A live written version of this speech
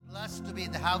blessed to be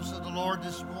in the house of the Lord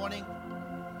this morning,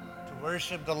 to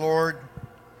worship the Lord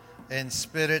in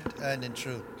spirit and in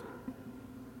truth.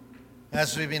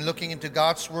 As we've been looking into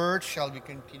God's Word, shall we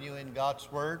continue in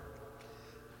God's Word?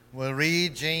 We'll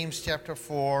read James chapter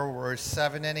 4, verse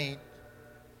 7 and 8.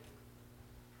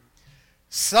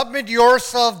 Submit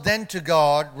yourself then to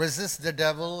God, resist the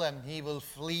devil, and he will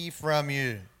flee from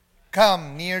you.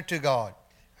 Come near to God,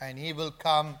 and he will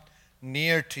come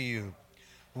near to you.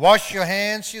 Wash your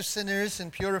hands, you sinners,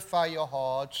 and purify your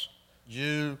hearts,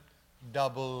 you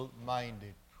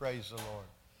double-minded. Praise the Lord.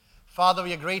 Father,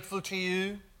 we are grateful to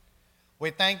you. We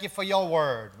thank you for your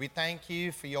word. We thank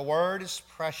you for your word is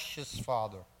precious,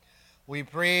 Father. We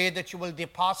pray that you will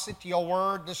deposit your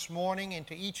word this morning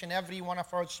into each and every one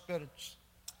of our spirits.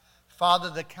 Father,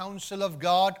 the counsel of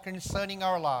God concerning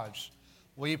our lives,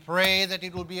 we pray that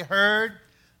it will be heard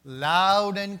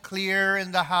loud and clear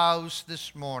in the house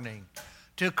this morning.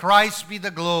 To Christ be the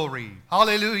glory.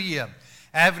 Hallelujah.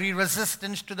 Every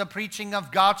resistance to the preaching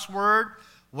of God's word,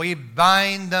 we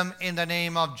bind them in the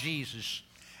name of Jesus.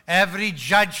 Every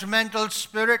judgmental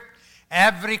spirit,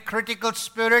 every critical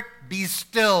spirit be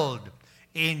stilled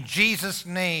in Jesus'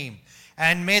 name.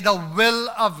 And may the will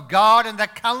of God and the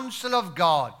counsel of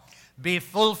God be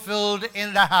fulfilled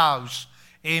in the house.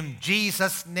 In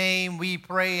Jesus' name we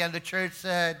pray. And the church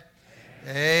said,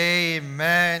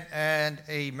 Amen and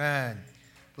amen.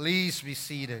 Please be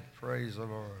seated. Praise the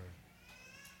Lord.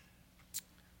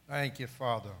 Thank you,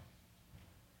 Father.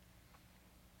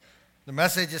 The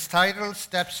message is titled,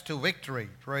 Steps to Victory.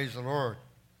 Praise the Lord.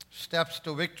 Steps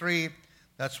to Victory.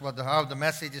 That's how the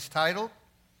message is titled.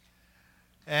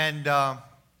 And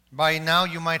by now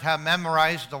you might have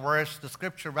memorized the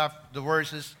scripture, the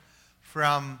verses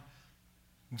from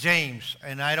James.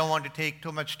 And I don't want to take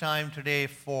too much time today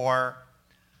for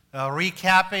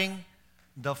recapping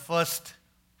the first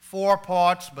 4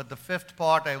 parts, but the 5th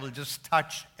part I will just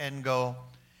touch and go.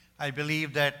 I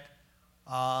believe that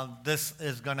this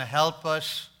is going to help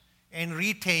us in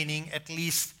retaining at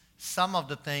least some of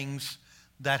the things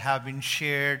that have been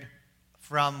shared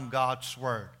from God's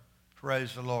Word.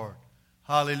 Praise the Lord.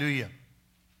 Hallelujah.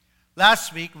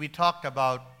 Last week we talked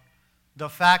about the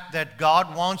fact that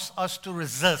God wants us to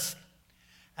resist.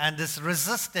 And this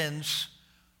resistance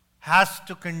has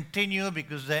to continue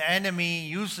because the enemy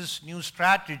uses new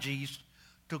strategies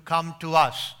to come to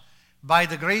us. By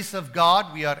the grace of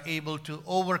God, we are able to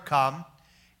overcome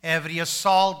every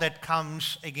assault that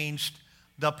comes against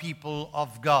the people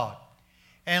of God.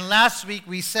 And last week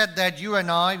we said that you and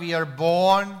I, we are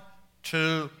born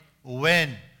to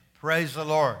win. Praise the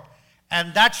Lord.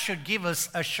 And that should give us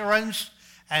assurance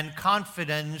and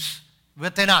confidence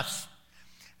within us.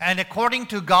 And according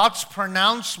to God's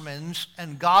pronouncements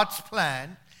and God's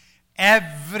plan,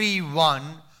 everyone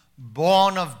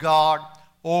born of God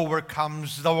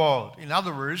overcomes the world. In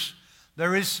other words,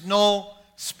 there is no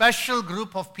special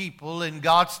group of people in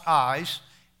God's eyes.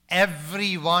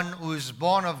 Everyone who is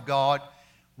born of God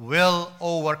will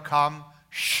overcome,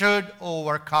 should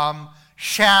overcome,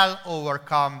 shall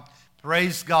overcome.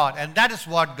 Praise God. And that is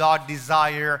what God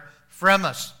desires from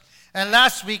us. And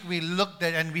last week we looked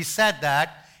at and we said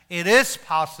that it is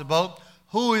possible.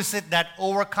 Who is it that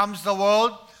overcomes the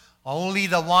world? Only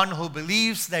the one who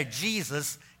believes that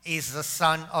Jesus is the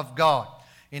Son of God.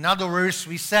 In other words,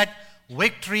 we said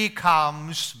victory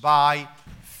comes by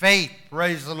faith.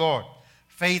 Praise the Lord.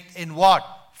 Faith in what?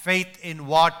 Faith in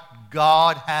what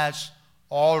God has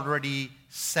already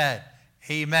said.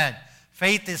 Amen.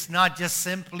 Faith is not just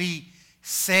simply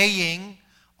saying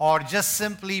or just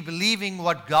simply believing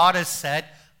what God has said,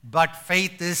 but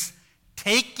faith is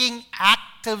taking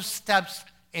active steps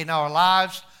in our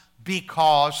lives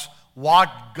because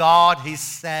what God has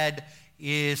said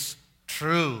is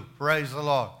true. Praise the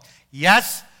Lord.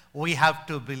 Yes, we have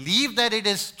to believe that it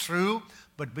is true,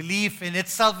 but belief in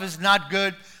itself is not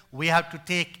good. We have to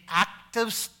take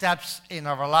active steps in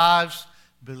our lives,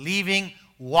 believing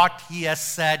what He has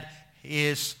said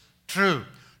is true.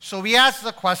 So we ask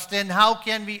the question, how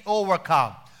can we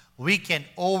overcome? We can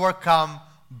overcome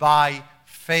by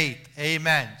faith.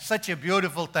 Amen. Such a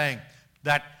beautiful thing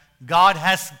that God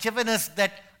has given us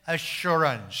that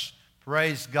assurance.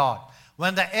 Praise God.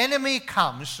 When the enemy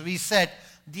comes, we said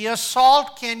the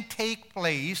assault can take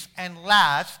place and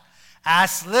last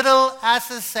as little as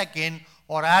a second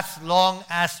or as long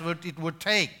as it would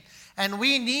take. And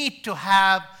we need to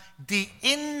have the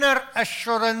inner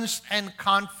assurance and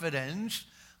confidence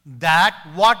that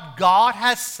what God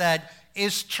has said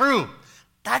is true.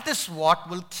 That is what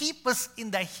will keep us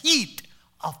in the heat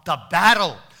of the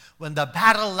battle. When the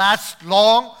battle lasts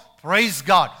long, praise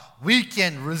God, we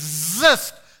can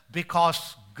resist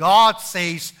because God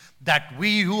says that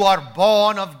we who are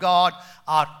born of God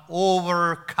are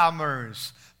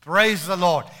overcomers. Praise the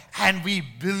Lord. And we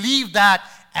believe that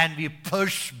and we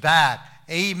push back.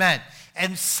 Amen.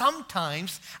 And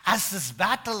sometimes as this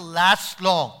battle lasts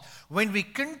long, when we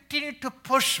continue to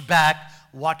push back,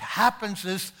 what happens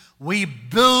is we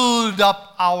build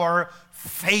up our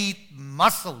faith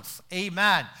muscles.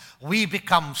 Amen. We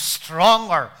become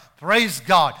stronger. Praise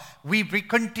God. We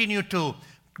continue to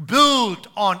build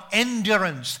on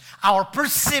endurance. Our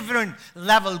perseverance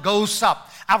level goes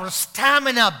up. Our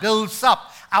stamina builds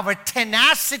up. Our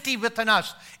tenacity within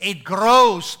us, it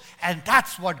grows. And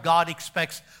that's what God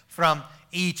expects from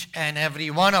each and every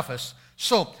one of us.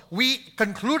 So we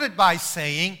concluded by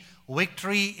saying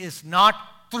victory is not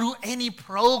through any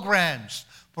programs.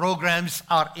 Programs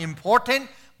are important,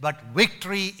 but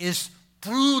victory is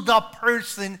through the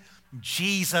person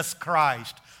Jesus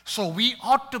Christ. So we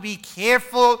ought to be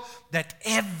careful that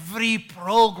every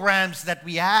programs that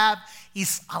we have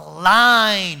is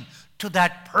aligned to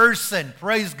that person,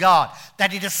 praise God,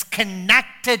 that it is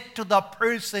connected to the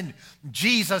person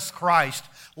Jesus Christ.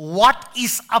 What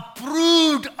is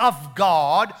approved of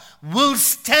God will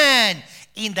stand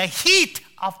in the heat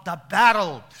of the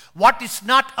battle. What is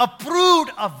not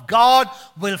approved of God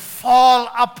will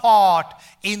fall apart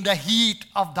in the heat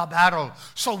of the battle.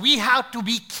 So we have to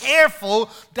be careful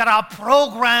that our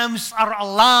programs are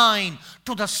aligned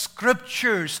to the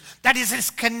scriptures, that is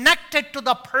connected to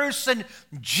the person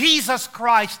Jesus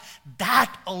Christ.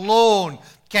 That alone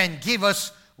can give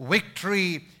us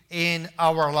victory in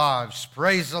our lives.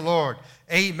 Praise the Lord.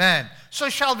 Amen. So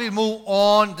shall we move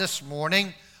on this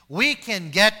morning? We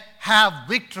can have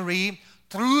victory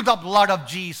through the blood of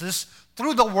Jesus,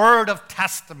 through the word of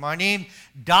testimony,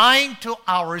 dying to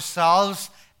ourselves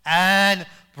and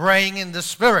praying in the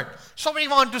Spirit. So we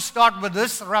want to start with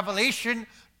this, Revelation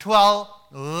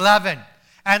 12:11.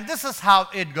 And this is how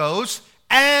it goes.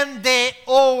 And they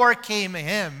overcame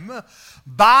him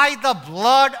by the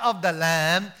blood of the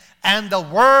Lamb and the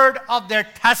word of their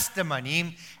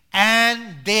testimony,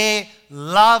 and they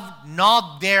loved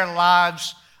not their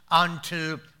lives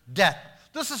unto death.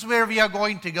 This is where we are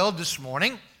going to go this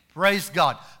morning. Praise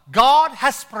God. God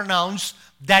has pronounced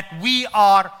that we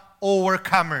are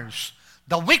overcomers.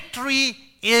 The victory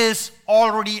is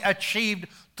already achieved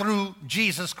through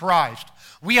Jesus Christ.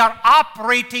 We are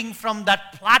operating from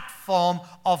that platform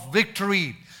of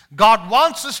victory. God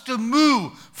wants us to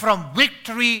move from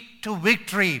victory to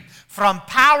victory, from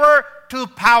power to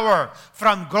power,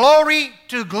 from glory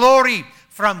to glory,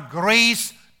 from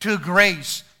grace to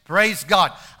grace. Praise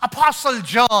God. Apostle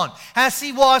John, as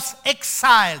he was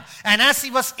exiled and as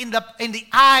he was in the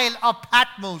Isle of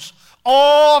Patmos,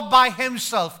 all by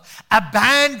himself,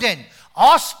 abandoned,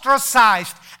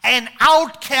 ostracized, and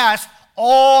outcast,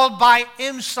 all by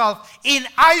himself in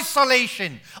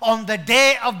isolation on the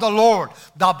day of the Lord,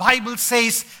 the Bible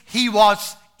says he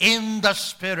was in the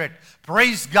Spirit.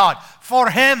 Praise God. For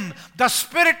him, the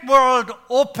spirit world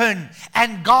opened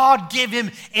and God gave him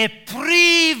a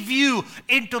preview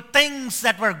into things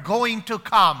that were going to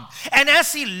come. And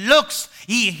as he looks,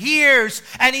 he hears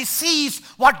and he sees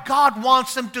what God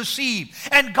wants him to see.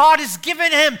 And God has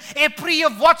given him a preview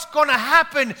of what's going to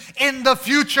happen in the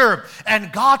future.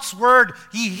 And God's word,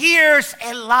 he hears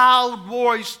a loud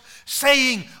voice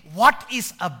saying what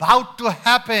is about to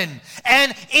happen.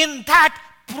 And in that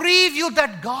preview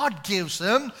that God gives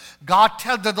him, God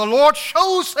tells that the Lord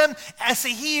shows him as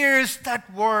he hears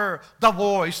that word, the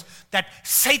voice, that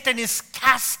Satan is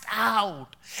cast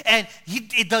out. And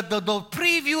the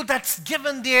preview that's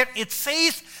given there, it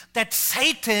says that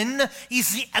Satan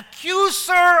is the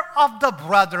accuser of the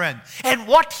brethren. And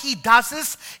what he does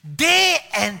is, day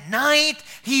and night,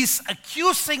 he's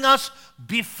accusing us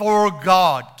before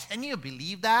God. Can you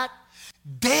believe that?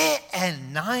 Day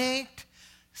and night,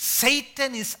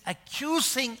 Satan is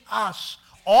accusing us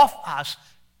of us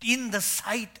in the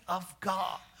sight of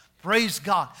God. Praise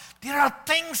God. There are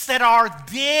things that are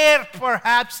there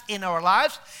perhaps in our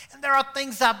lives, and there are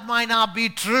things that might not be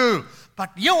true.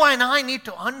 But you and I need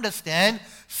to understand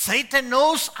Satan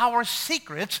knows our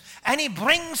secrets, and he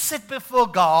brings it before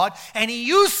God, and he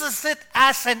uses it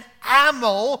as an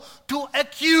ammo to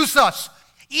accuse us.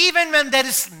 Even when there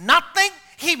is nothing,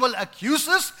 he will accuse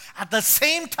us. At the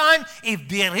same time, if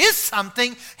there is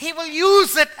something, he will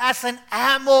use it as an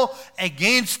ammo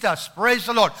against us. Praise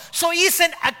the Lord. So he's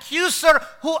an accuser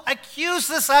who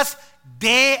accuses us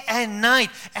day and night.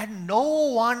 And no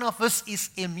one of us is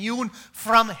immune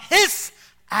from his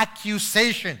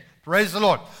accusation. Praise the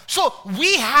Lord. So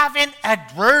we have an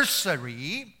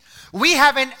adversary. We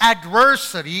have an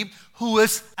adversary who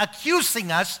is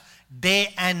accusing us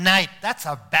day and night. That's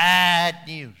a bad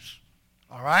news.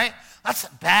 All right? That's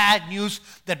bad news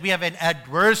that we have an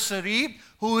adversary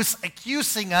who is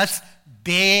accusing us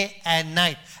day and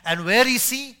night. And where is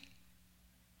he?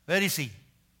 Where is he?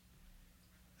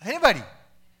 Anybody?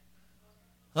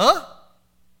 Huh?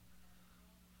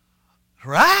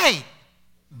 Right.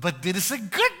 But there is a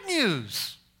good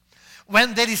news.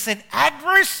 When there is an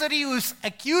adversary who is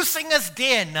accusing us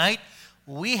day and night,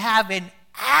 we have an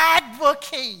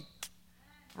advocate.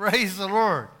 Praise the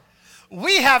Lord.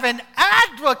 We have an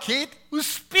advocate who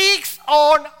speaks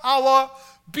on our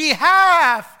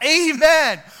behalf.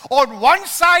 Amen. On one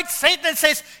side, Satan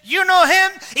says, you know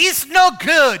him, he's no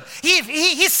good.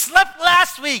 He slept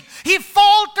last week. He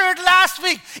faltered last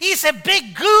week. He's a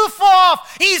big goof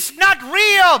off. He's not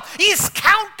real. He's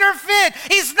counterfeit.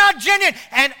 He's not genuine.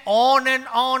 And on and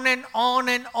on and on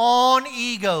and on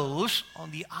he goes.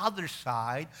 On the other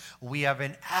side, we have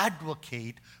an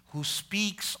advocate who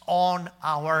speaks on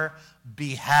our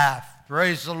behalf.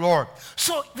 Praise the Lord.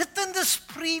 So within this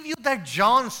preview that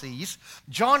John sees,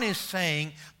 John is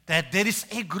saying that there is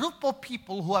a group of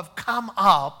people who have come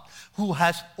up who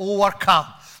has overcome.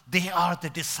 They are the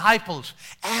disciples.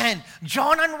 And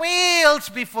John unveils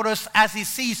before us as he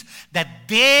sees that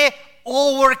they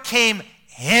overcame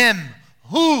him.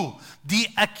 Who? The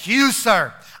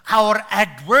accuser, our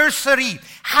adversary.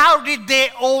 How did they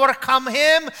overcome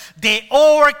him? They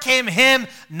overcame him,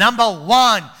 number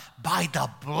one, by the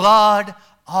blood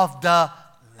of the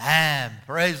Lamb.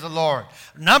 Praise the Lord.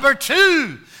 Number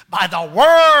two, by the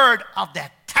word of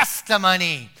their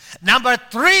testimony. Number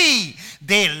three,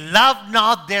 they loved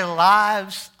not their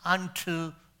lives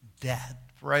unto death.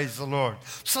 Praise the Lord.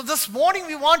 So this morning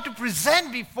we want to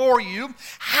present before you,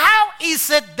 how is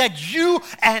it that you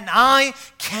and I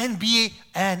can be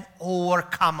an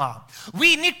overcomer?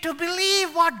 We need to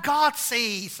believe what God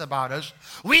says about us.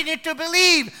 We need to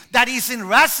believe that He's in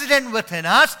resident within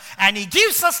us, and He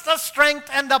gives us the strength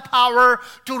and the power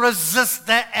to resist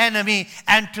the enemy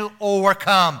and to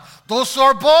overcome. Those who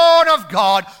are born of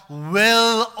God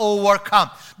will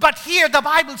overcome. But here the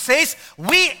Bible says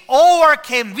we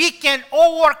can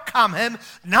overcome him,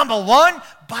 number one,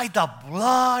 by the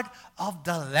blood of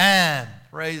the Lamb.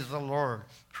 Praise the Lord.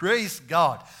 Praise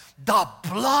God. The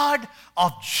blood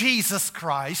of Jesus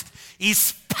Christ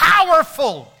is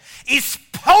powerful, is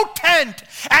potent,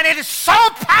 and it is so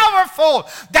powerful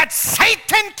that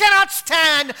Satan cannot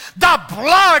stand the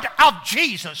blood of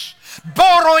Jesus.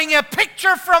 Borrowing a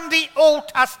picture from the Old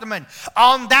Testament,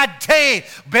 on that day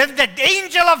when the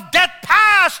angel of death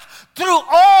passed through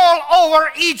all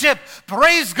over Egypt,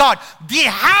 praise God, the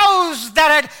house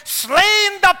that had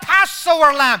slain the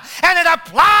Passover lamb and had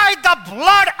applied the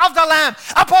blood of the lamb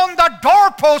upon the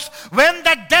doorpost, when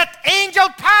the death angel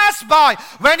passed by,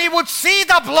 when he would see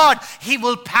the blood, he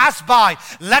will pass by.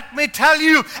 Let me tell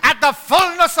you, at the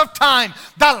fullness of time,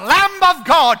 the Lamb of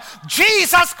God,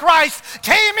 Jesus Christ,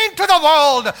 came into the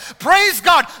world. Praise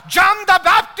God. John the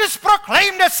Baptist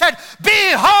proclaimed and said,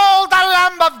 behold the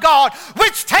Lamb of God,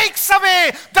 which takes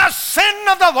away the sin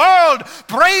of the world.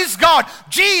 Praise God.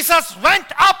 Jesus went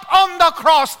up on the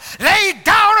cross, laid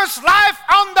down his life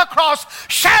on the cross,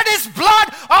 shed his blood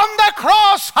on the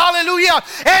cross. Hallelujah.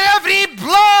 And every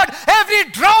blood,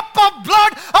 every drop of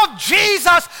blood of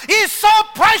Jesus is so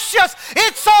precious,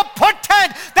 it's so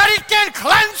potent that it can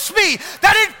cleanse me,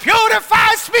 that it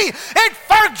purifies me, it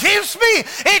forgives me,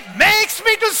 it makes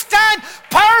me to stand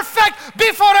perfect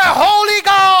before a holy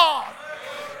God.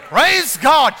 Praise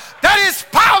God. There is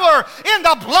power in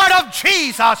the blood of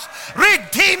Jesus.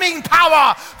 Redeeming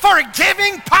power,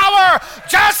 forgiving power,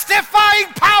 justifying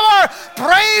power.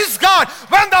 Praise God.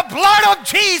 When the blood of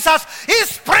Jesus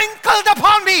is sprinkled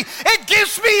upon me, it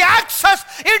gives me access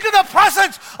into the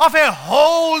presence of a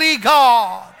holy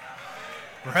God.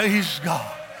 Praise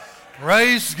God.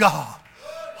 Praise God.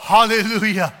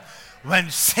 Hallelujah.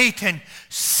 When Satan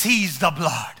sees the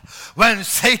blood, when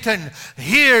Satan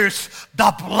hears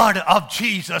the blood of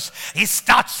Jesus, he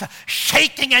starts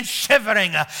shaking and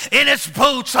shivering in his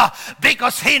boots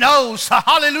because he knows,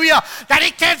 hallelujah, that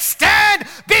he can't stand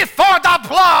before the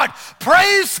blood.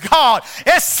 Praise God.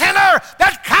 A sinner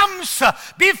that comes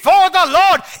before the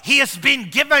Lord, he has been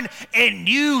given a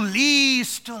new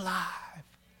lease to life.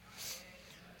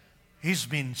 He's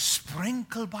been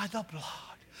sprinkled by the blood.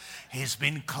 He's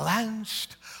been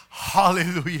cleansed.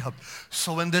 Hallelujah.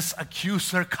 So when this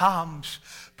accuser comes,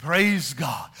 Praise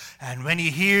God. And when he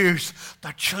hears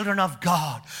the children of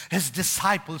God, his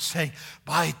disciples say,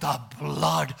 by the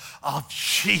blood of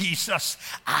Jesus,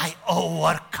 I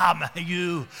overcome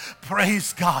you.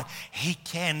 Praise God. He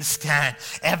can stand.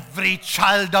 Every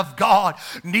child of God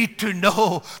need to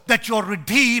know that you're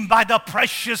redeemed by the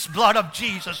precious blood of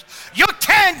Jesus. You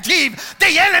can't give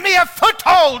the enemy a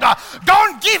foothold.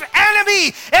 Don't give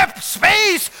enemy a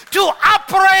space to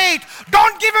operate.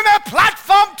 Don't give him a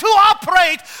platform to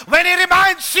operate when he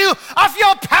reminds you of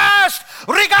your past,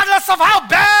 regardless of how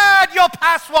bad your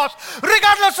past was,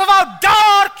 regardless of how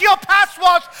dark your past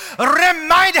was.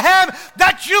 Remind him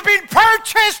that you've been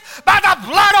purchased by the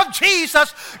blood of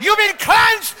Jesus. You've been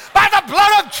cleansed by the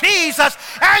blood of Jesus,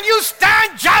 and you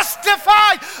stand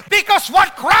justified because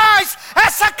what Christ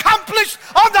has accomplished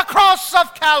on the cross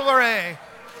of Calvary.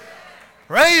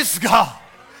 Praise God.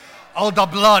 Oh, the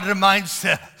blood reminds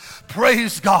him.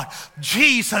 Praise God.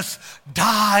 Jesus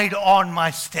died on my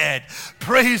stead.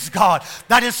 Praise God.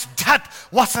 That his death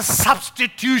was a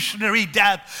substitutionary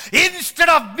death. Instead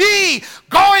of me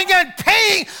going and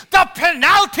paying the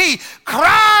penalty,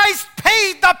 Christ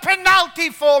paid the penalty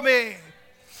for me.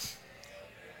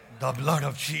 The blood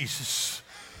of Jesus.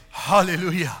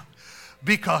 Hallelujah.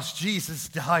 Because Jesus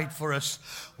died for us,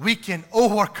 we can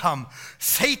overcome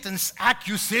Satan's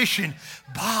accusation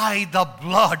by the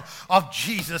blood of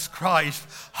Jesus Christ.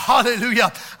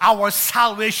 Hallelujah. Our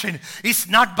salvation is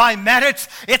not by merits.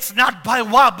 It's not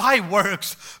by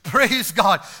works. Praise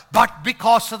God. But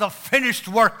because of the finished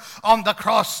work on the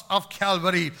cross of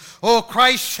Calvary. Oh,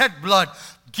 Christ's shed blood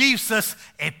gives us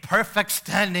a perfect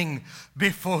standing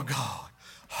before God.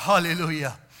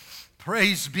 Hallelujah.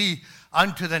 Praise be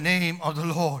unto the name of the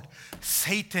Lord.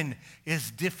 Satan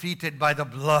is defeated by the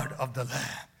blood of the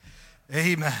Lamb.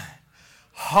 Amen.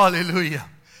 Hallelujah.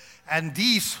 And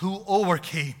these who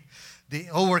overcame, they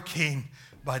overcame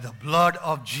by the blood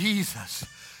of Jesus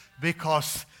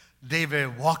because they were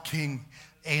walking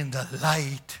in the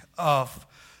light of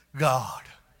God.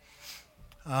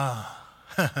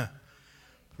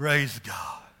 Praise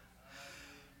God.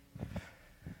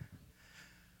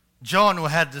 John, who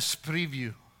had this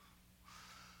preview,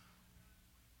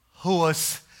 who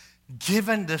was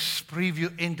given this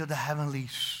preview into the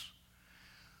heavenlies,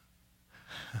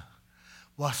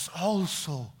 was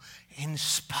also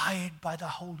inspired by the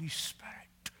Holy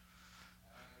Spirit.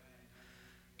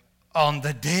 On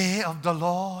the day of the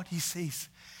Lord, he says,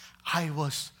 I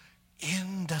was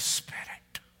in the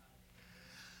Spirit.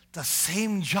 The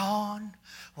same John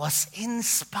was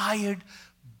inspired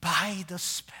by the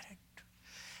Spirit.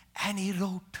 And he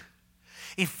wrote,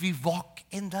 if we walk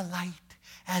in the light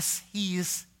as he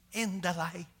is in the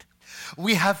light,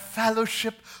 we have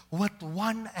fellowship with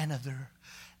one another,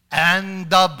 and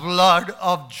the blood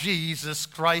of Jesus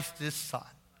Christ his Son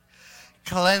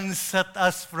cleanseth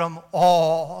us from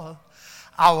all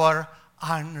our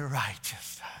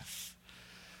unrighteousness.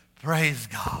 Praise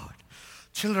God.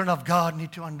 Children of God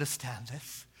need to understand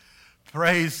this.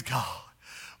 Praise God.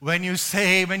 When you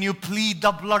plead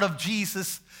the blood of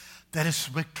Jesus, there is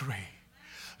victory.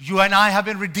 You and I have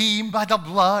been redeemed by the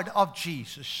blood of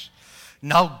Jesus.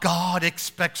 Now God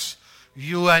expects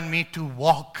you and me to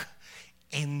walk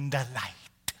in the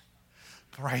light.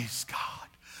 Praise God.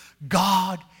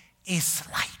 God is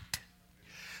light.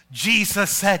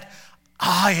 Jesus said,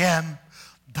 I am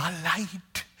the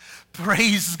light.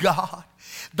 Praise God.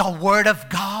 The word of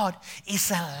God is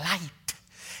a light.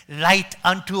 Light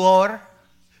unto our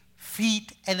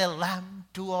feet and a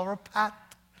lamp to our path.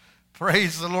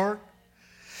 Praise the Lord.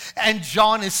 And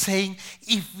John is saying,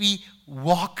 if we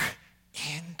walk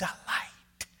in the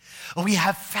light, we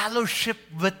have fellowship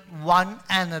with one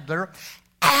another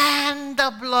and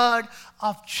the blood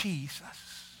of Jesus.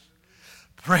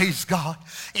 Praise God.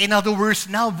 In other words,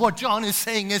 now what John is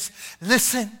saying is,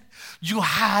 listen, you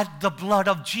had the blood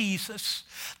of Jesus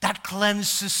that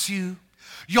cleanses you.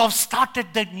 You have started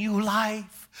the new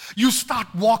life. You start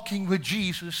walking with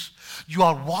Jesus. You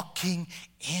are walking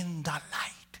in the light.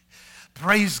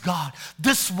 Praise God.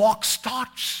 This walk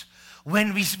starts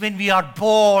when we are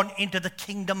born into the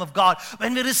kingdom of God.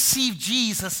 When we receive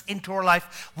Jesus into our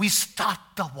life, we start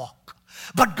the walk.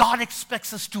 But God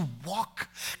expects us to walk,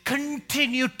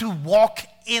 continue to walk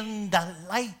in the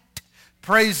light.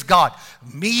 Praise God.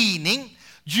 Meaning,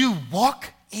 you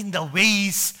walk in the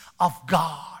ways of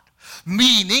God.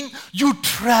 Meaning you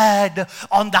tread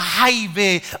on the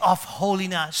highway of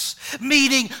holiness.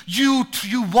 Meaning you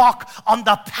walk on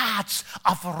the paths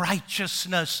of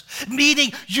righteousness.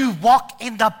 Meaning you walk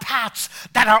in the paths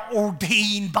that are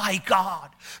ordained by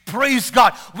God. Praise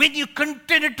God. When you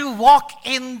continue to walk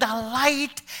in the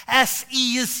light as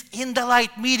He is in the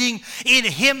light, meaning in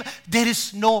Him there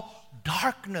is no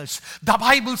darkness. The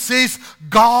Bible says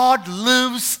God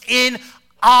lives in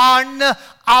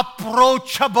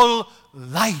unapproachable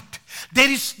light. There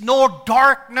is no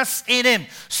darkness in Him.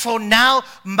 So now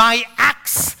my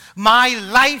acts, my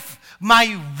life,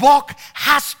 my walk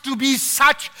has to be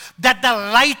such that the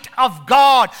light of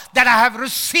God that I have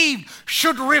received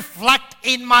should reflect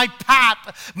in my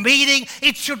path. Meaning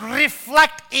it should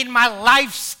reflect in my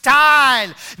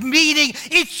lifestyle. Meaning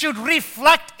it should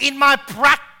reflect in my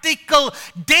practical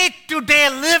day-to-day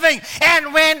living.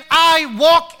 And when I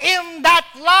walk in that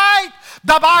light,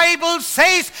 the Bible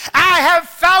says I have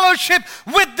fellowship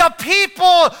with the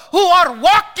people who are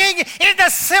walking in a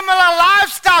similar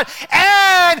lifestyle,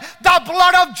 and the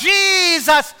blood of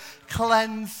Jesus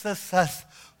cleanses us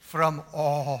from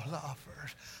all of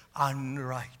our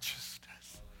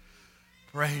unrighteousness.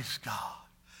 Praise God.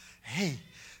 Hey,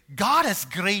 God has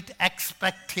great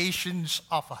expectations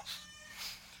of us.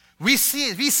 We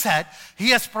said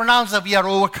He has pronounced that we are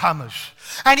overcomers,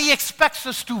 and He expects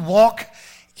us to walk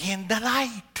in the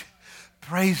light.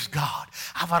 Praise God.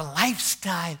 Our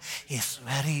lifestyle is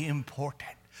very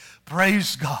important.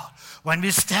 Praise God. When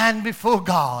we stand before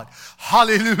God,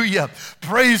 hallelujah,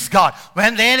 praise God.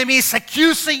 When the enemy is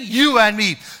accusing you and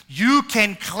me, you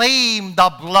can claim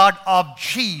the blood of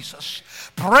Jesus.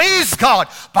 Praise God.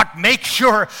 But make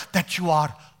sure that you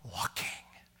are walking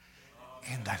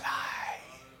in the light.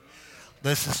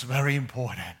 This is very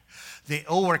important. They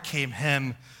overcame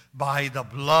Him by the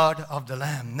blood of the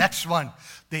Lamb. Next one.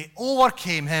 They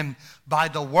overcame Him by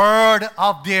the word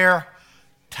of their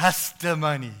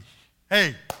testimony.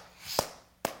 Hey.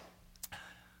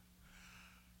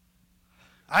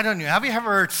 I don't know. Have you ever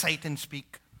heard Satan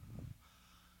speak?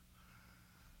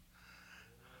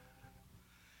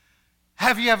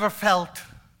 Have you ever felt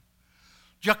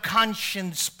your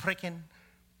conscience pricking?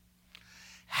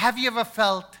 Have you ever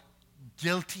felt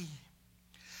guilty?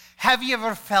 Have you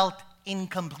ever felt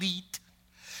incomplete?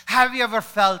 Have you ever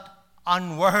felt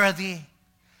unworthy?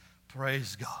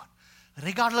 Praise God.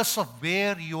 Regardless of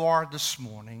where you are this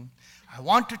morning, I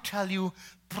want to tell you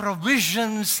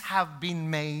provisions have been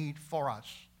made for us.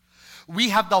 We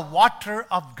have the water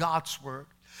of God's word.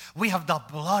 We have the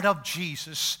blood of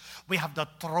Jesus. We have the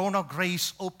throne of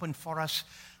grace open for us.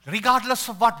 Regardless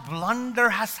of what blunder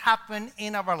has happened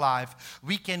in our life,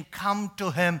 we can come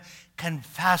to Him,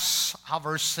 confess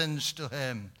our sins to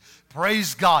Him.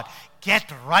 Praise God.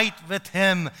 Get right with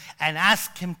Him and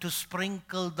ask Him to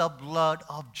sprinkle the blood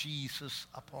of Jesus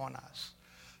upon us.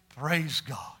 Praise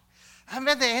God. And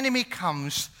when the enemy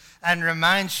comes and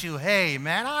reminds you, hey,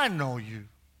 man, I know you.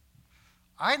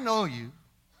 I know you.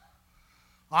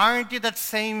 Aren't you that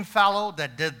same fellow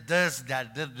that did this,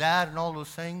 that did that, and all those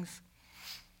things?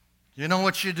 You know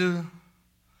what you do?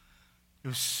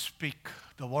 You speak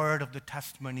the word of the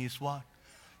testimony is what?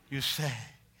 You say,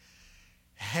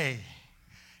 hey,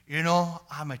 you know,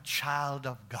 I'm a child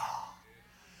of God.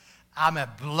 I'm a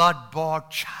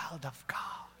blood-bought child of God.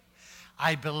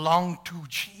 I belong to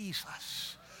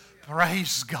Jesus.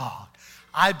 Praise God.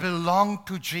 I belong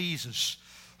to Jesus.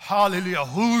 Hallelujah.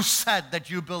 Who said that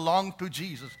you belong to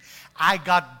Jesus? I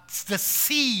got the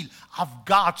seal of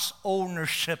God's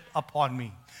ownership upon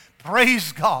me.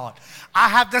 Praise God. I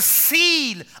have the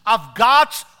seal of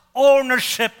God's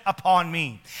ownership upon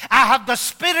me. I have the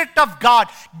Spirit of God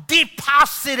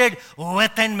deposited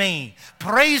within me.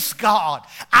 Praise God.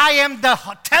 I am the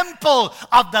temple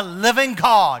of the living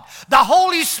God. The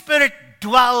Holy Spirit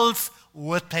dwells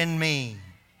within me.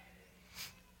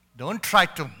 Don't try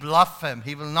to bluff Him.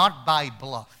 He will not buy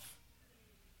bluff.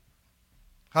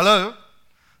 Hello?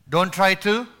 Don't try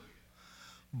to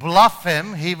bluff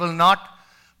Him. He will not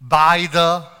buy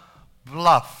the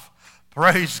bluff.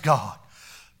 Praise God.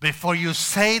 Before you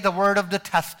say the word of the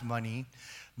testimony,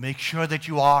 make sure that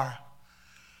you are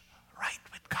right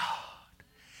with God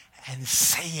and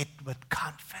say it with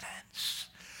confidence.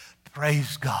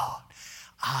 Praise God.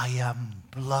 I am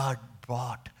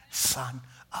blood-bought Son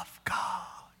of God.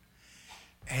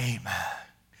 Amen.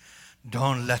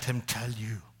 Don't let him tell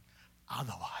you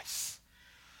otherwise.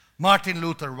 Martin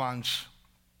Luther once,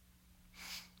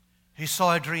 he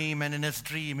saw a dream, and in his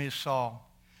dream he saw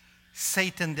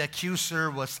Satan, the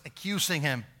accuser, was accusing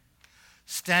him,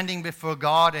 standing before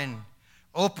God and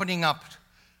opening up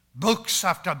books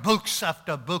after books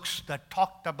after books that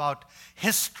talked about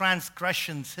his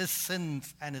transgressions, his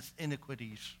sins, and his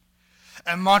iniquities.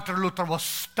 And Martin Luther was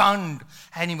stunned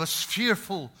and he was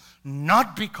fearful,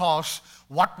 not because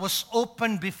what was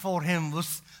open before him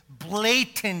was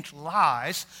blatant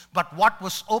lies, but what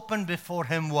was open before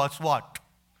him was what?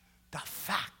 The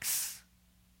facts.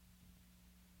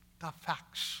 The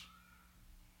facts.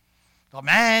 The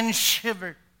man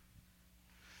shivered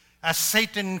as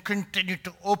Satan continued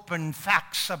to open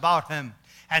facts about him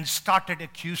and started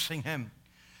accusing him,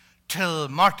 till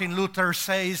Martin Luther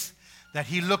says that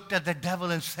he looked at the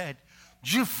devil and said,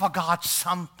 "You forgot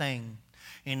something.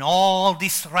 In all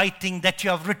this writing that you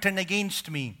have written against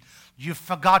me, you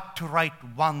forgot to write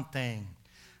one thing."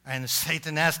 And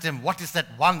Satan asked him, "What is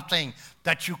that one thing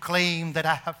that you claim that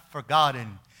I have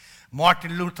forgotten?"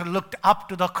 Martin Luther looked up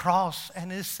to the cross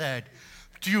and he said,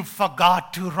 "You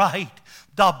forgot to write,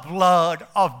 the blood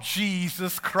of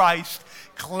Jesus Christ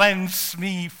cleanse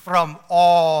me from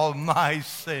all my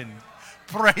sin."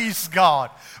 Praise God.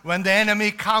 When the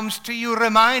enemy comes to you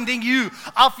reminding you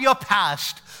of your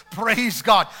past, praise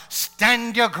God,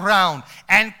 stand your ground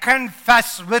and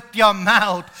confess with your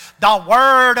mouth the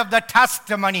word of the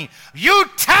testimony. You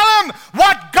tell him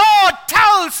what God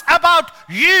tells about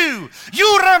you.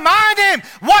 You remind him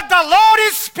what the Lord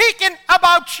is speaking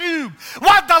about you,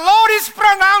 what the Lord is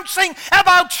pronouncing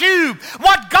about you,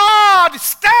 what God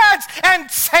stands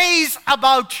and says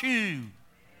about you.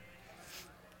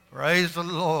 Praise the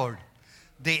Lord.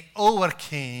 They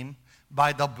overcame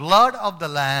by the blood of the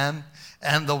Lamb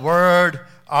and the word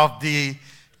of the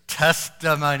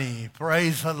testimony.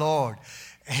 Praise the Lord.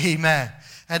 Amen.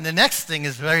 And the next thing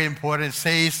is very important. It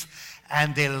says,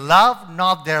 "And they loved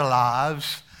not their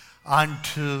lives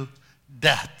unto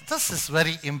death." This is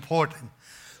very important,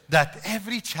 that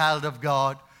every child of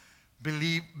God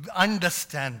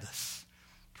understand this.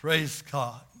 Praise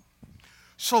God.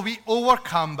 So we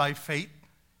overcome by faith.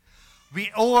 We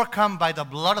overcome by the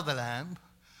blood of the Lamb.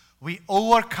 We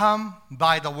overcome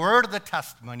by the word of the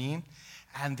testimony.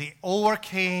 And they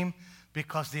overcame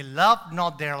because they loved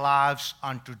not their lives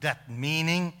unto death,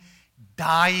 meaning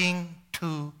dying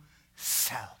to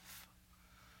self.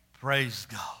 Praise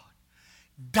God.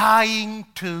 Dying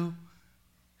to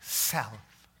self.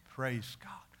 Praise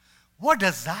God. What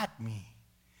does that mean?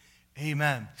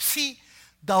 Amen. See,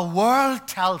 the world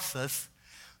tells us,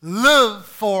 live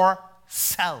for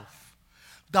self.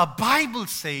 The Bible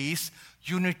says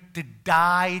you need to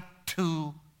die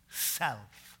to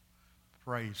self.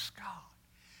 Praise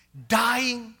God.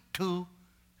 Dying to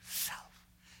self.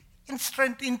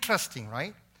 Interesting,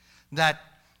 right? That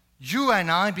you and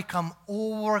I become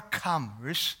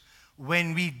overcomers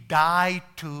when we die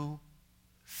to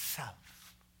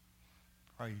self.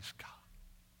 Praise God.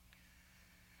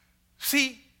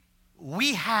 See,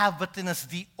 we have within us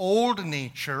the old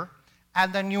nature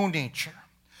and the new nature.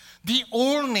 The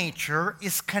old nature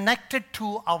is connected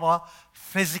to our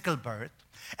physical birth,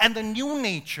 and the new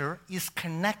nature is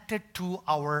connected to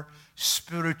our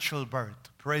spiritual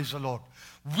birth. Praise the Lord.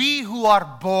 We who are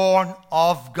born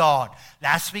of God.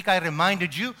 Last week I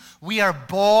reminded you, we are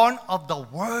born of the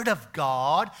Word of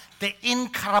God, the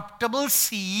incorruptible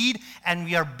seed, and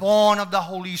we are born of the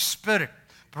Holy Spirit.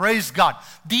 Praise God.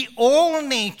 The old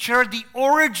nature, the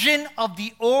origin of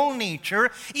the old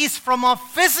nature is from a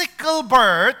physical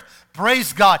birth.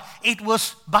 Praise God. It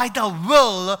was by the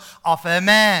will of a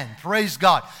man. Praise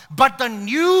God. But the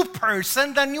new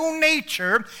person, the new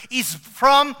nature, is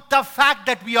from the fact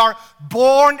that we are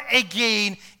born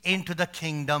again into the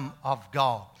kingdom of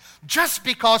God. Just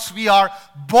because we are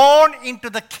born into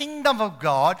the kingdom of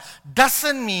God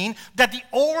doesn't mean that the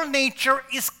old nature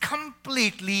is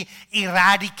completely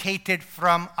eradicated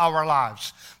from our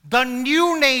lives. The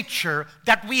new nature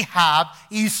that we have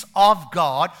is of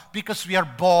God because we are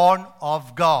born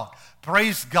of God.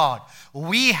 Praise God.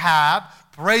 We have,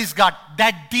 praise God,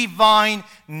 that divine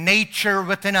nature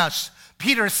within us.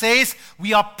 Peter says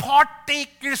we are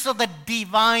partakers of the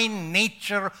divine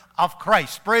nature of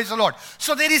Christ. Praise the Lord.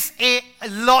 So there is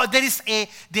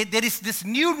this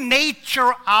new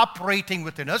nature operating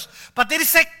within us, but there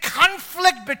is a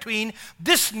conflict between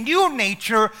this new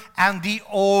nature and the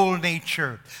old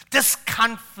nature. This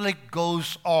conflict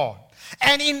goes on.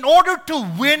 And in order to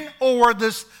win over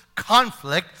this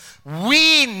conflict,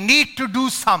 we need to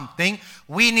do something.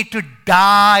 We need to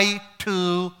die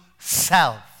to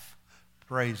self.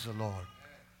 Praise the Lord.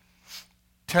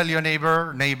 Tell your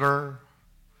neighbor,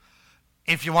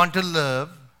 if you want to live,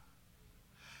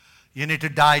 you need to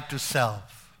die to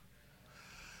self.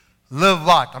 Live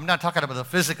what? I'm not talking about the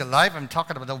physical life. I'm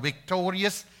talking about the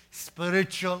victorious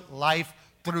spiritual life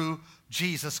through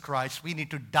Jesus Christ. We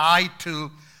need to die to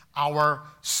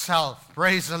ourselves.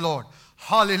 Praise the Lord.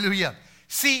 Hallelujah.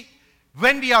 See,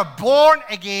 when we are born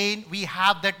again, we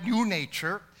have that new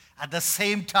nature. At the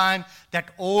same time,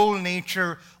 that old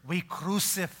nature, we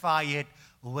crucify it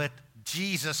with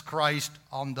Jesus Christ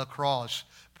on the cross.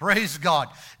 Praise God.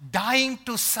 Dying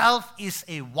to self is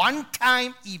a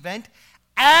one-time event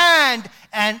and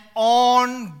an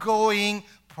ongoing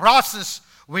process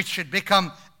which should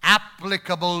become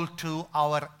applicable to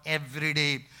our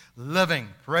everyday living.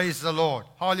 Praise the Lord.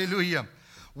 Hallelujah.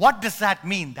 What does that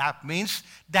mean? That means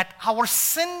that our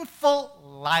sinful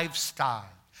lifestyle,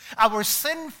 our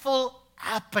sinful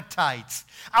appetites,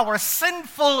 our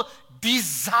sinful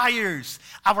desires,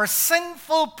 our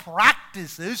sinful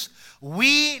practices,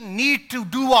 we need to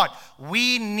do what?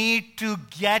 We need to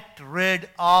get rid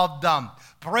of them.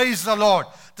 Praise the Lord.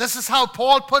 This is how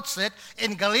Paul puts it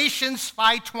in Galatians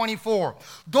 5:24.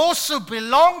 Those who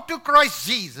belong to Christ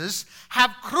Jesus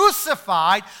have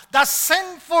crucified the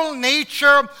sinful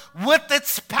nature with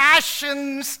its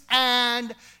passions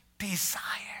and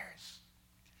desires.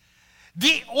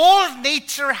 The old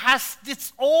nature has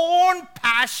its own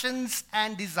passions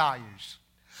and desires.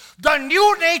 The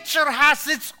new nature has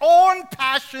its own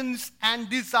passions and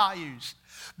desires.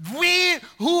 We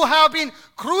who have been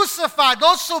crucified,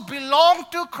 those who belong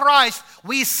to Christ,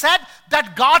 we said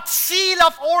that God's seal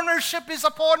of ownership is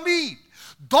upon me.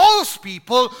 Those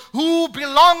people who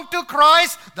belong to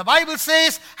Christ, the Bible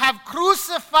says, have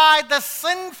crucified the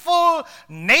sinful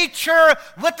nature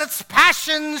with its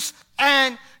passions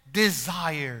and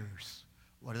desires.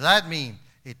 What does that mean?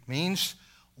 It means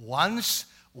once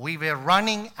we were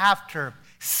running after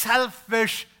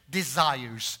selfish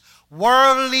desires,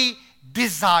 worldly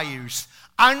desires,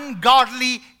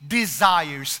 ungodly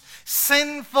desires,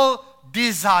 sinful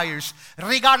desires,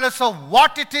 regardless of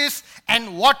what it is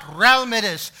and what realm it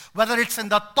is, whether it's in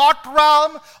the thought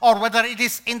realm or whether it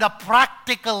is in the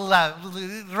practical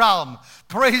realm.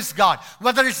 Praise God.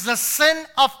 Whether it's the sin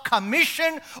of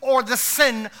commission or the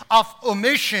sin of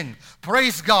omission.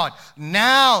 Praise God.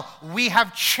 Now we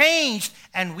have changed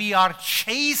and we are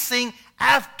chasing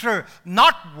after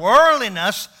not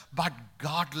worldliness but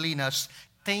godliness,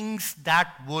 things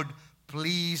that would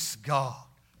please God.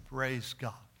 Praise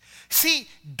God. See,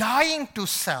 dying to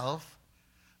self,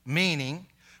 meaning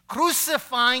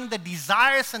crucifying the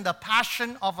desires and the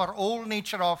passion of our old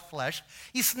nature of flesh,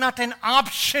 is not an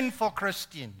option for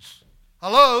Christians.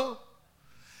 Hello?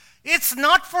 It's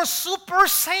not for super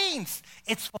saints.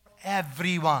 It's for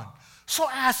everyone. So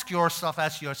ask yourself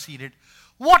as you're seated,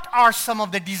 what are some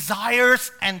of the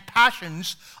desires and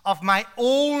passions of my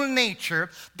old nature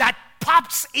that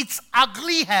pops its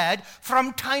ugly head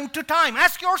from time to time?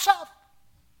 Ask yourself.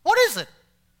 What is it?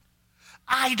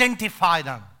 Identify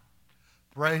them.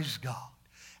 Praise God.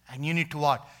 And you need to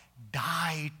what?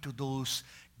 Die to those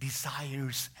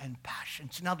desires and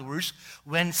passions. In other words,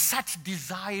 when such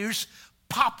desires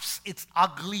pops its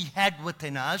ugly head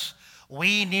within us,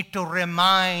 we need to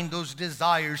remind those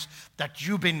desires that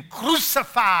you've been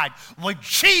crucified with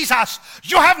Jesus.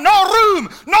 You have no room,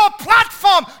 no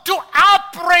platform to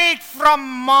operate from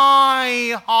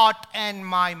my heart and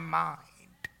my mind.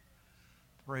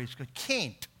 Praise God.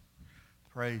 Can't.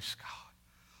 Praise God.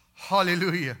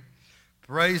 Hallelujah.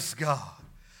 Praise God.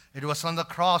 It was on the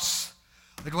cross.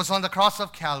 It was on the cross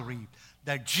of Calvary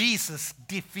that Jesus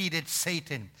defeated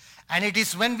Satan. And it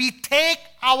is when we take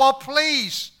our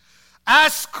place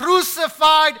as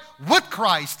crucified with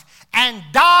Christ and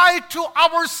die to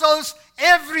ourselves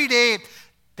every day,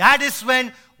 that is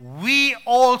when we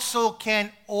also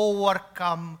can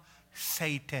overcome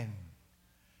Satan.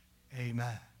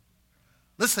 Amen.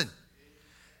 Listen,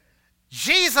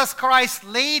 Jesus Christ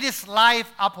laid his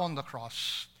life upon the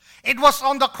cross. It was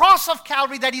on the cross of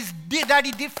Calvary that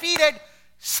he defeated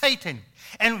Satan.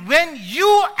 And when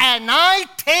you and I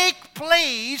take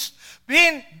place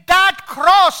in that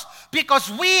cross, because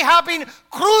we have been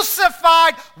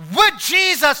crucified with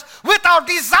Jesus, with our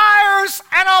desires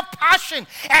and our passion,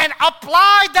 and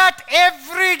apply that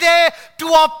every day to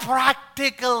our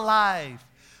practical life,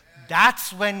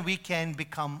 that's when we can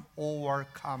become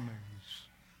overcomers.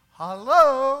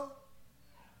 Hello?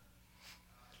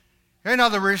 In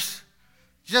other words,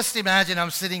 just imagine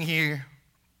I'm sitting here.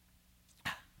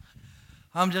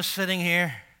 I'm just sitting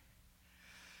here,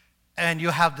 and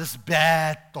you have this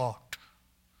bad thought.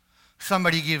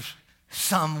 Somebody gives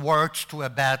some words to a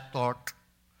bad thought.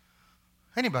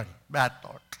 Anybody? Bad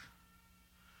thought.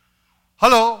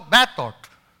 Hello? Bad thought.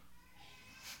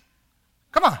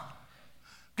 Come on.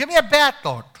 Give me a bad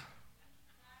thought.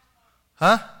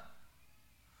 Huh?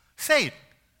 Say it.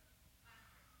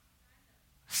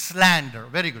 Slander.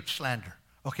 Very good, slander.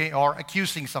 Okay, or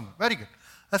accusing someone. Very good.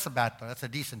 That's a bad thought. That's a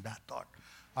decent bad thought.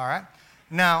 All right?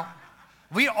 Now,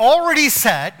 we already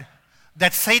said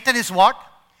that Satan is what?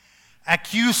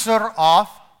 Accuser of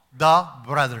the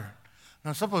brethren.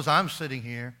 Now, suppose I'm sitting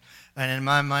here, and in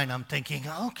my mind I'm thinking,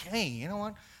 okay, you know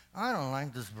what? I don't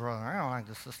like this brother. I don't like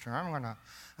this sister. I'm gonna,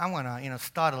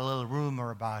 start a little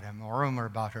rumor about him or rumor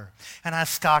about her. And I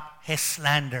start his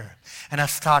slander. And I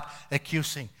start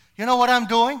accusing. You know what I'm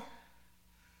doing?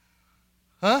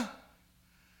 Huh?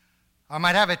 I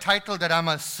might have a title that I'm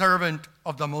a servant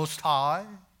of the Most High.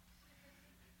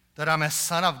 That I'm a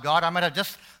son of God. I might have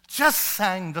just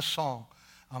sang the song.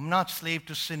 I'm not slave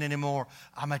to sin anymore.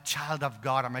 I'm a child of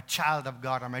God. I'm a child of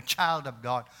God. I'm a child of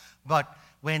God. But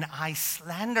when I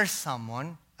slander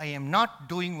someone, I am not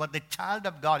doing what the child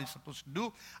of God is supposed to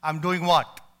do. I'm doing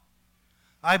what?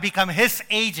 I become his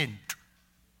agent.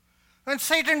 And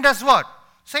Satan does what?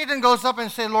 Satan goes up and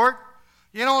says, Lord,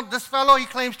 this fellow, he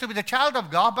claims to be the child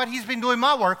of God, but he's been doing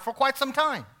my work for quite some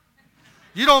time.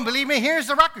 You don't believe me? Here's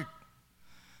the record.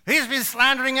 He's been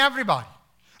slandering everybody.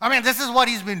 I mean, this is what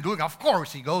he's been doing. Of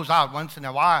course, he goes out once in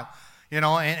a while,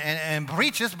 and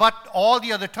preaches, but all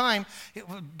the other time,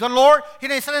 the Lord,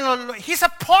 he's a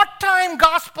part-time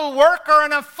gospel worker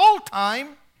and a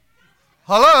full-time.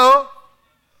 Hello?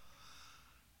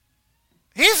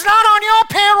 He's not on your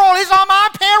payroll, he's on my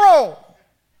payroll.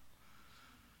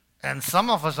 And some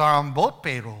of us are on both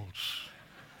payrolls.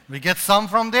 We get some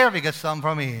from there, we get some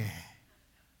from here.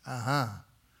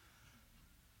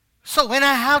 So when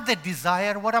I have that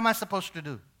desire, what am I supposed to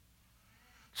do?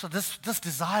 So this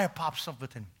desire pops up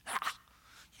within me.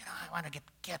 I want to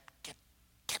get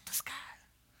this guy.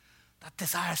 That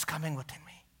desire is coming within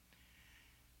me.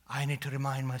 I need to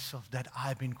remind myself that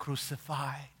I've been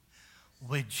crucified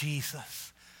with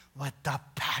Jesus, with the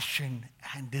passion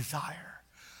and desire.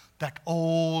 That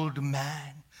old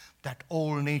man, that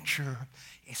old nature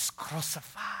is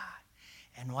crucified.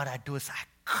 And what I do is I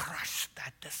crush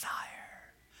that desire.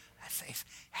 I say,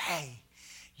 hey,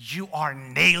 you are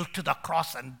nailed to the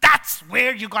cross and that's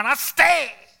where you're going to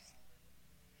stay.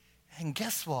 And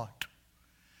guess what?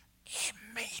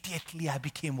 Immediately I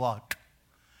became what?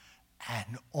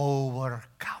 An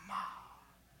overcomer.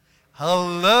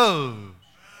 Hello.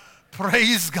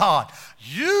 Praise God.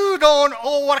 You don't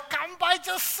overcome by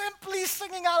just simply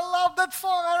singing. I love that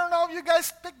song. I don't know if you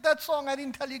guys picked that song. I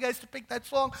didn't tell you guys to pick that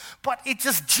song, but it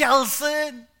just gels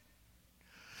in.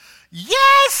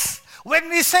 Yes, when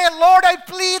we say, Lord, I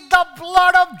plead the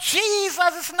blood of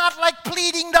Jesus, it's not like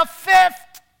pleading the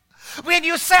fifth. When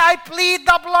you say, I plead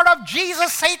the blood of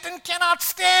Jesus, Satan cannot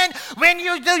stand. When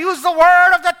you use the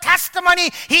word of the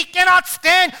testimony, he cannot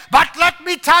stand. But let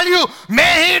me tell you,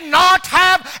 may he not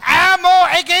have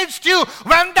ammo against you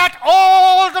when that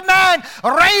old man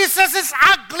raises his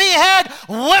ugly head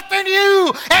within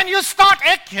you and you start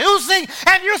accusing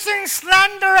and using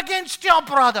slander against your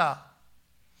brother.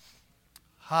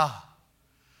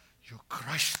 You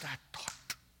crushed that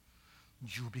thought.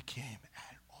 You became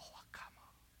an overcomer.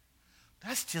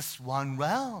 That's just one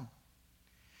realm.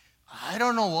 I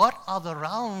don't know what other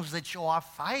realms that you are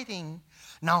fighting.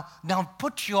 Now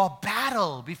put your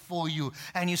battle before you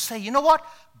and you say, you know what?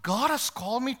 God has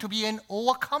called me to be an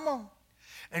overcomer.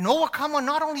 An overcomer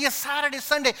not only a Saturday,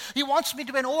 Sunday. He wants me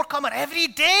to be an overcomer every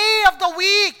day of the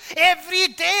week. Every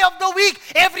day of the week.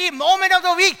 Every moment of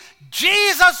the week.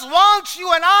 Jesus wants you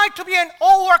and I to be an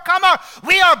overcomer.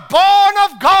 We are born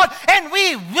of God and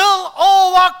we will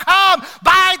overcome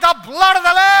by the blood of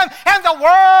the Lamb and the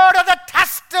word of the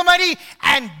testimony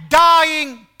and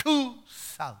dying to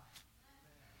self.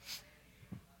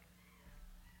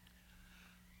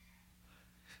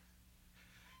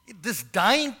 This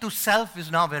dying to self is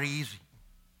not very easy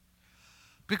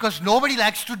because nobody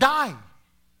likes to die.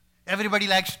 Everybody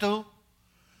likes to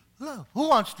live. Who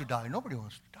wants to die? Nobody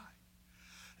wants to die.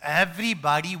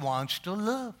 Everybody wants to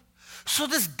live. So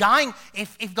this dying,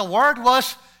 if the word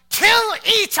was kill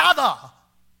each other.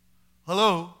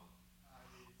 Hello?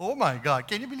 Oh my God,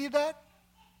 can you believe that?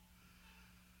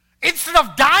 Instead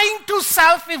of dying to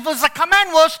self, if the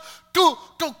command was to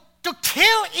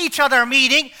kill each other,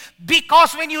 meaning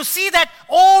because when you see that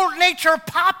old nature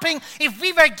popping, if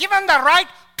we were given the right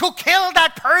to kill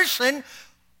that person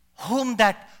whom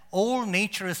that old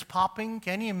nature is popping,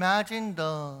 can you imagine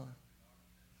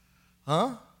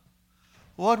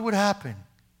what would happen?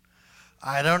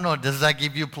 I don't know. Does that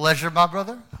give you pleasure, my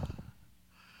brother?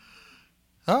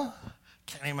 Can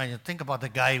you imagine? Think about the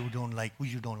guy who you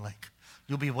don't like.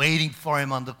 You'll be waiting for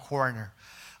him on the corner.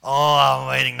 Oh, I'm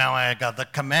waiting now. I got the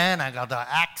command. I got the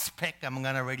axe pick. I'm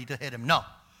ready to hit him. No.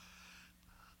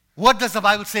 What does the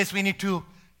Bible say? We need to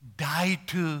Die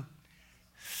to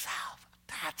self.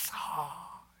 That's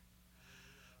hard.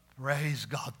 Praise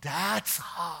God. That's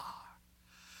hard.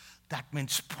 That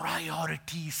means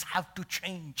priorities have to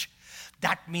change.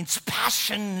 That means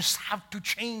passions have to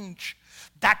change.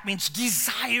 That means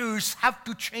desires have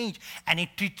to change. And it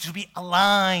needs to be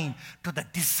aligned to the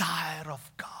desire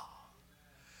of God.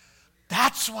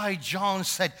 That's why John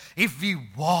said, if we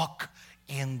walk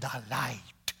in the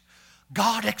light,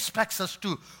 God expects us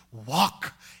to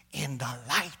walk in the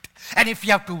light. And if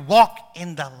you have to walk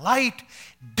in the light,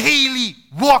 daily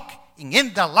walking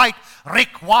in the light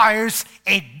requires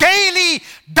a daily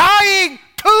dying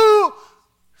to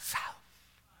self.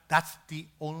 That's the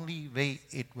only way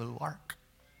it will work.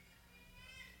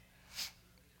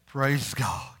 Praise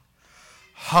God.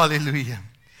 Hallelujah.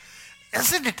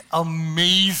 Isn't it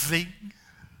amazing?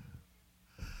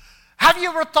 Have you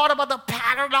ever thought about the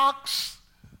paradox?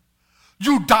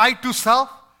 You die to self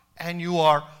and you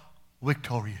are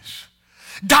victorious.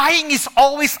 Dying is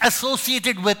always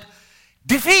associated with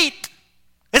defeat,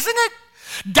 isn't it?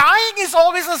 Dying is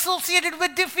always associated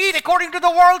with defeat according to the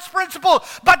world's principle.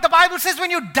 But the Bible says when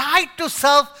you die to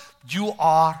self, you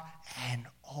are an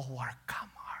overcomer.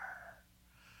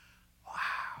 Wow.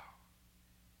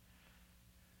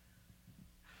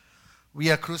 We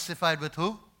are crucified with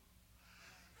who?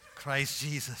 Christ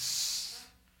Jesus.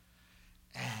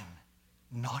 And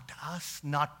not us,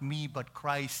 not me, but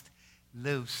Christ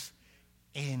lives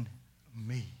in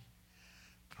me.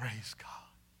 Praise God.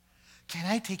 Can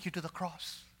I take you to the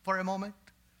cross for a moment?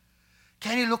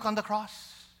 Can you look on the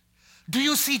cross? Do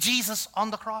you see Jesus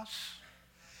on the cross?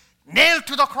 Nailed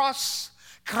to the cross,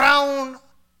 crown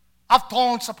of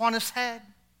thorns upon his head,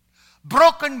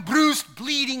 broken, bruised,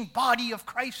 bleeding body of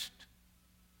Christ.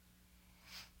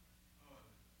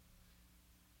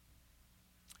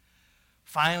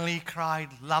 Finally cried,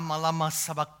 Lama lama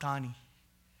sabachthani.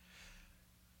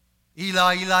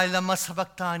 Eli, Eli, lama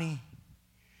sabachthani.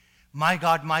 My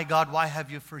God, why have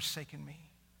you forsaken me?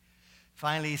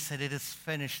 Finally he said, it is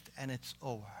finished and it's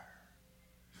over.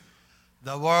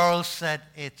 The world said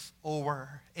it's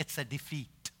over. It's a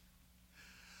defeat.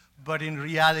 But in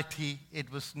reality, it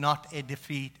was not a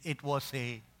defeat. It was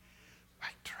a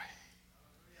victory.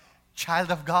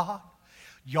 Child of God,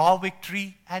 your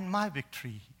victory and my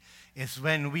victory is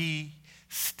when we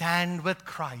stand with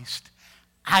Christ,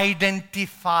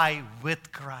 identify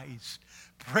with Christ.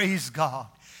 Praise God.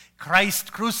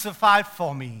 Christ crucified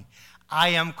for me. I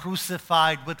am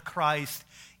crucified with Christ,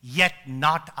 yet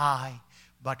not I,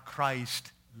 but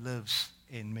Christ lives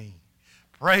in me.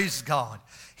 Praise God.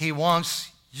 He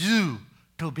wants you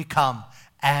to become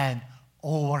an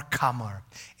overcomer.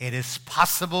 It is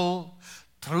possible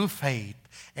through faith.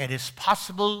 It is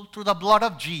possible through the blood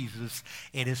of Jesus.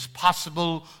 It is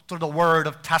possible through the word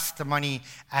of testimony.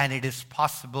 And it is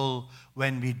possible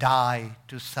when we die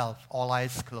to self. All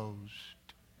eyes closed.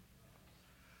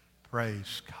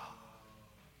 Praise God.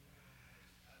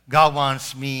 God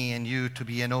wants me and you to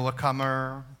be an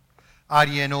overcomer. Are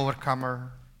you an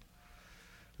overcomer?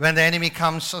 When the enemy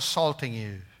comes assaulting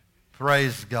you,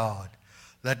 praise God.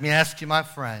 Let me ask you, my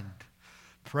friend,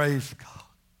 praise God.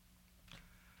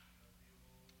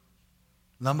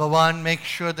 Number one, make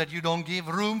sure that you don't give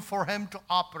room for him to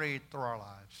operate through our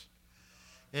lives.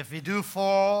 If we do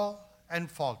fall and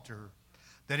falter,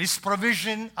 there is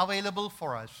provision available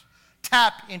for us.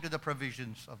 Tap into the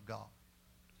provisions of God.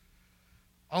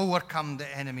 Overcome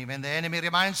the enemy. When the enemy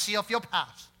reminds you of your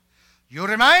past, you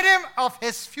remind him of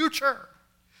his future.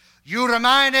 You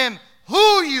remind him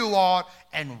who you are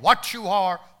and what you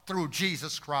are through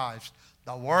Jesus Christ.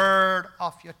 The word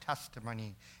of your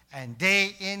testimony. And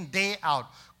day in, day out,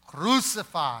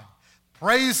 crucify.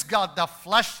 Praise God, the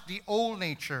flesh, the old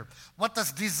nature, with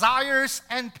its desires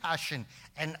and passion,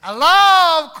 and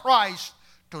allow Christ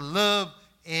to live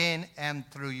in and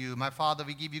through you. My Father,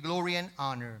 we give you glory and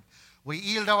honor. We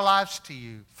yield our lives to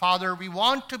you. Father, we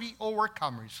want to be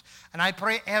overcomers. And I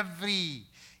pray every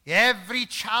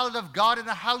child of God in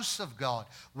the house of God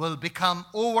will become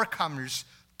overcomers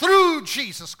through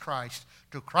Jesus Christ.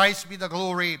 To Christ be the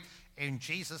glory. In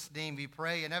Jesus' name we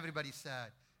pray. And everybody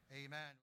said, amen.